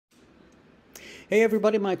Hey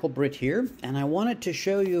everybody, Michael Britt here, and I wanted to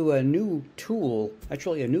show you a new tool,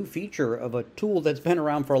 actually a new feature of a tool that's been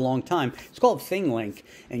around for a long time. It's called ThingLink,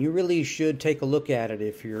 and you really should take a look at it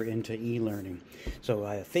if you're into e-learning. So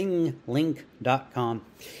ThingLink.com.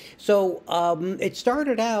 So it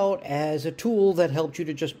started out as a tool that helped you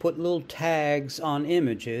to just put little tags on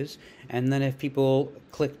images, and then if people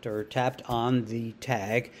clicked or tapped on the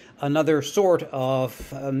tag, another sort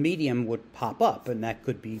of medium would pop up, and that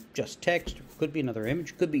could be just text, could be another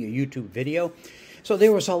image, could be a YouTube video. So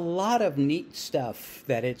there was a lot of neat stuff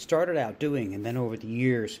that it started out doing, and then over the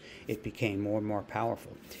years it became more and more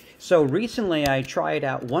powerful. So recently I tried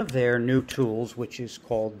out one of their new tools, which is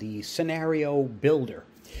called the Scenario Builder.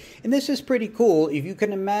 And this is pretty cool. If you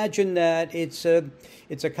can imagine that it's a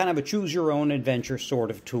kind of a choose-your-own-adventure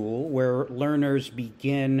sort of tool where learners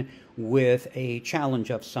begin with a challenge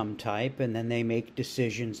of some type, and then they make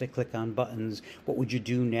decisions. They click on buttons. What would you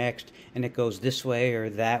do next? And it goes this way or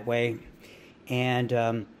that way.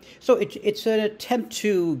 And so it's an attempt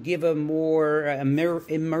to give a more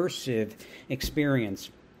immersive experience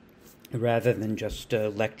rather than just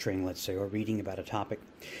lecturing, let's say, or reading about a topic.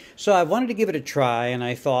 So I wanted to give it a try, and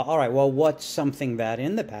I thought, all right, well, what's something that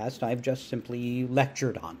in the past I've just simply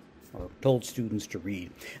lectured on or told students to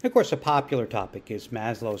read? And of course, a popular topic is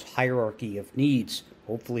Maslow's hierarchy of needs.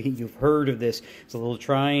 Hopefully you've heard of this. It's a little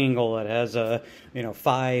triangle that has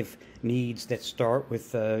 5 needs that start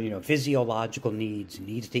with physiological needs,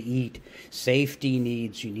 needs to eat, safety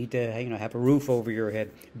needs, you need to have a roof over your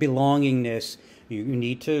head, belongingness, you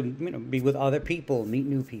need to be with other people, meet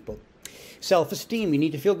new people. Self-esteem, you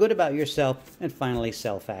need to feel good about yourself. And finally,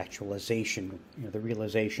 self-actualization, the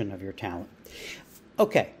realization of your talent.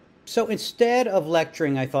 Okay, so instead of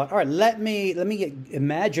lecturing, I thought, all right, let me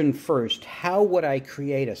imagine first, how would I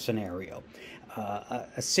create a scenario,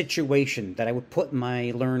 a situation that I would put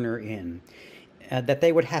my learner in, that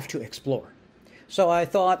they would have to explore. So I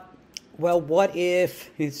thought, well, what if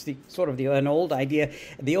it's an old idea,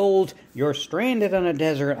 the old "you're stranded on a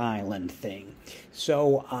desert island" thing.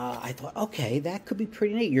 So I thought, okay, that could be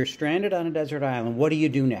pretty neat. You're stranded on a desert island. What do you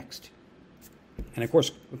do next? And of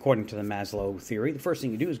course, according to the Maslow theory, the first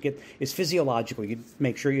thing you do is physiological. You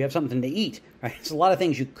make sure you have something to eat. Right? There's a lot of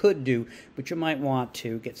things you could do, but you might want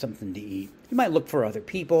to get something to eat. You might look for other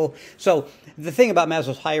people. So the thing about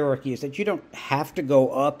Maslow's hierarchy is that you don't have to go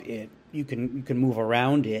up it. You can move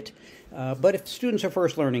around it. But if students are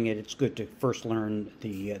first learning it, it's good to first learn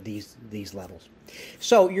these levels.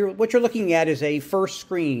 So what you're looking at is a first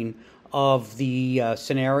screen of the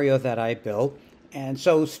scenario that I built. And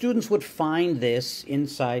so students would find this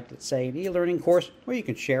inside, let's say, an e-learning course, or you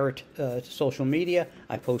can share it to social media.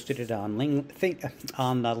 I posted it on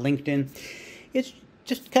LinkedIn. It's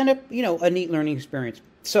just kind of, a neat learning experience.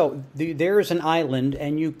 So there's an island,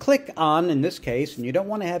 and you click on, in this case, and you don't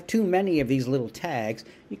want to have too many of these little tags.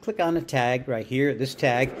 You click on a tag right here. This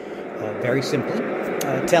tag, very simply,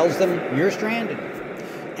 tells them you're stranded.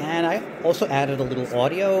 And I also added a little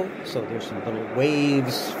audio, so there's some little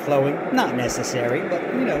waves flowing. Not necessary, but,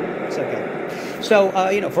 it's okay. So,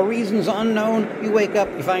 for reasons unknown, you wake up,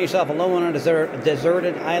 you find yourself alone on a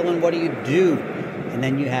deserted island. What do? And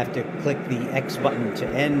then you have to click the X button to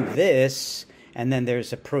end this, and then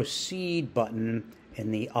there's a proceed button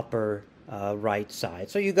in the upper right side.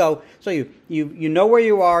 So you go, so you know where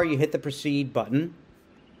you are, you hit the proceed button.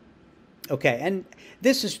 Okay, and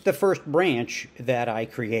this is the first branch that I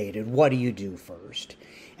created. What do you do first?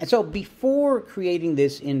 And so before creating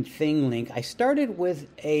this in ThingLink, I started with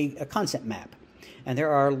a concept map. And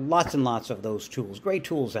there are lots and lots of those tools, great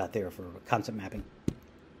tools out there for concept mapping.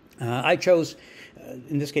 I chose,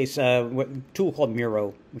 in this case, a tool called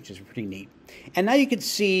Miro, which is pretty neat. And now you can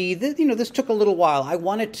see that, this took a little while. I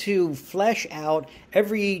wanted to flesh out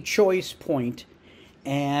every choice point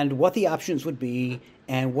and what the options would be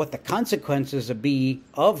and what the consequences would be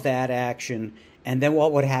of that action, and then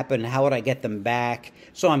what would happen, how would I get them back.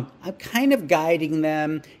 So I'm kind of guiding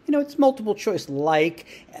them. It's multiple choice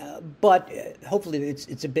but hopefully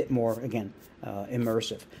it's a bit more, again,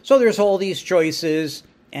 immersive. So there's all these choices.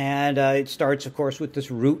 And it starts, of course, with this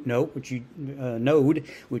root node,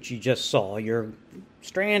 which you just saw. You're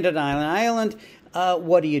stranded on an island.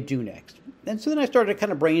 What do you do next? And so then I started to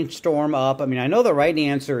kind of brainstorm up. I mean, I know the right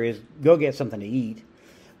answer is go get something to eat.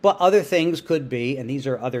 But other things could be, and these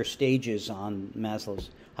are other stages on Maslow's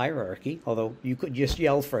hierarchy, although you could just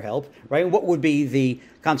yell for help, right? What would be the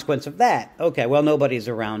consequence of that? Okay, well, nobody's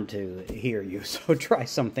around to hear you, so try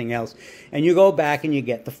something else. And you go back and you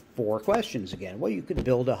get the 4 questions again. Well, you could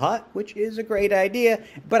build a hut, which is a great idea,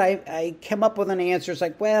 but I came up with an answer. It's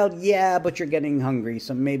like, well, yeah, but you're getting hungry,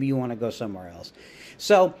 so maybe you want to go somewhere else.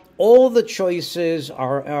 So all the choices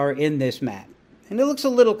are in this map. And it looks a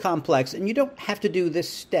little complex, and you don't have to do this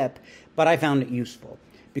step, but I found it useful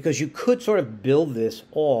because you could sort of build this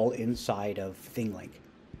all inside of ThingLink.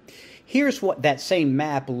 Here's what that same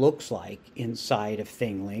map looks like inside of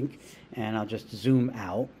ThingLink, and I'll just zoom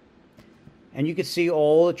out. And you can see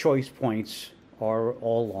all the choice points are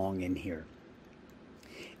all along in here.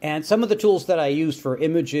 And some of the tools that I used for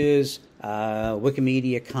images,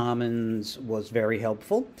 Wikimedia Commons was very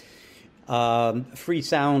helpful. Free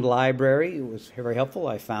sound library was very helpful.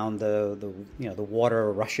 I found the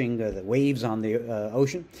water rushing, the waves on the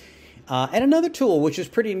ocean. And another tool, which is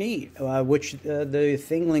pretty neat, which the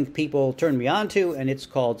ThingLink people turned me on to, and it's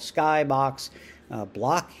called Skybox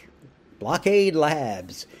Blockade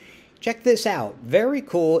Labs. Check this out. Very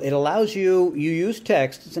cool. It allows you use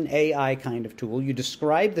text. It's an AI kind of tool. You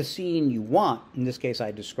describe the scene you want. In this case, I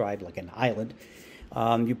described like an island.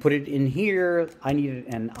 You put it in here. I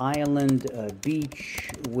needed an island beach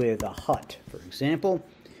with a hut, for example.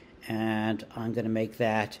 And I'm going to make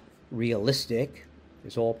that realistic.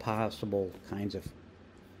 There's all possible kinds of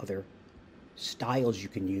other styles you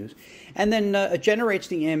can use. And then it generates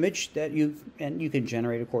the image that you can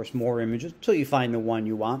generate, of course, more images until you find the one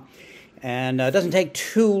you want. And it doesn't take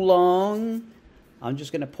too long. I'm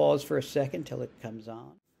just going to pause for a second till it comes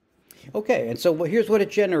on. Okay, and so here's what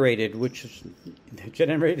it generated, which is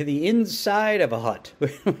generated the inside of a hut,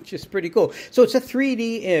 which is pretty cool. So it's a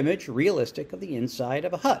 3D image, realistic, of the inside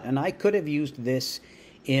of a hut. And I could have used this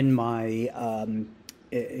in my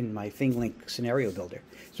ThingLink scenario builder.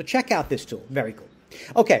 So check out this tool. Very cool.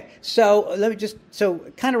 Okay, so let me just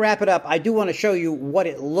kind of wrap it up. I do want to show you what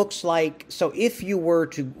it looks like. So if you were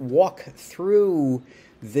to walk through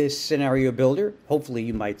this scenario builder, hopefully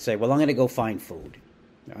you might say, well, I'm going to go find food.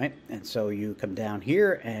 All right, and so you come down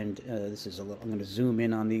here, and this is a little. I'm going to zoom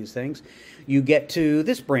in on these things. You get to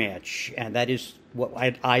this branch, and that is what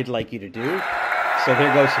I'd like you to do. So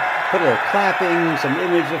there goes. Put a little clapping, some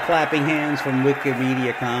image of clapping hands from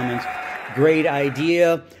Wikimedia Commons. Great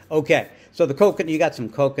idea. Okay, so the coconut. You got some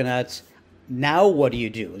coconuts. Now what do?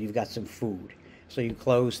 You've got some food. So you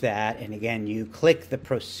close that, and again you click the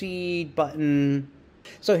proceed button.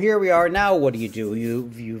 So here we are. Now what do?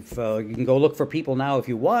 You can go look for people now if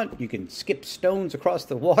you want. You can skip stones across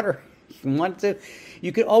the water if you want to.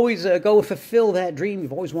 You can always go fulfill that dream.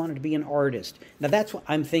 You've always wanted to be an artist. Now that's what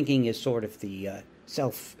I'm thinking is sort of the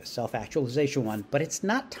self-actualization one. But it's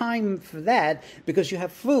not time for that because you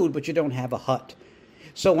have food, but you don't have a hut.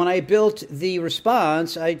 So when I built the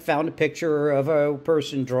response, I found a picture of a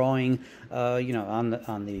person drawing, on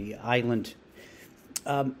the island.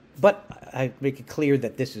 But I make it clear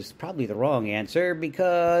that this is probably the wrong answer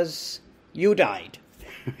because you died.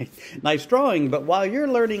 Nice drawing, but while you're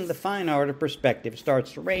learning the fine art of perspective,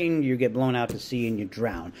 starts to rain, you get blown out to sea and you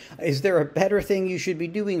drown. Is there a better thing you should be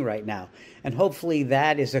doing right now? And hopefully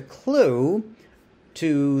that is a clue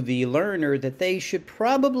to the learner that they should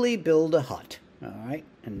probably build a hut. All right,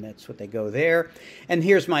 and that's what they go there. And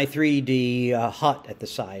here's my 3D hut at the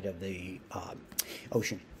side of the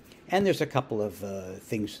ocean. And there's a couple of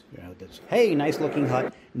things, that's, hey, nice looking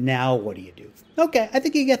hut. Now what do you do? Okay, I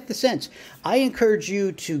think you get the sense. I encourage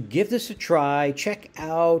you to give this a try. Check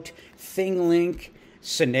out ThingLink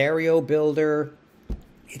Scenario Builder.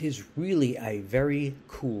 It is really a very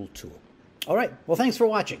cool tool. All right, well, thanks for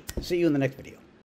watching. See you in the next video.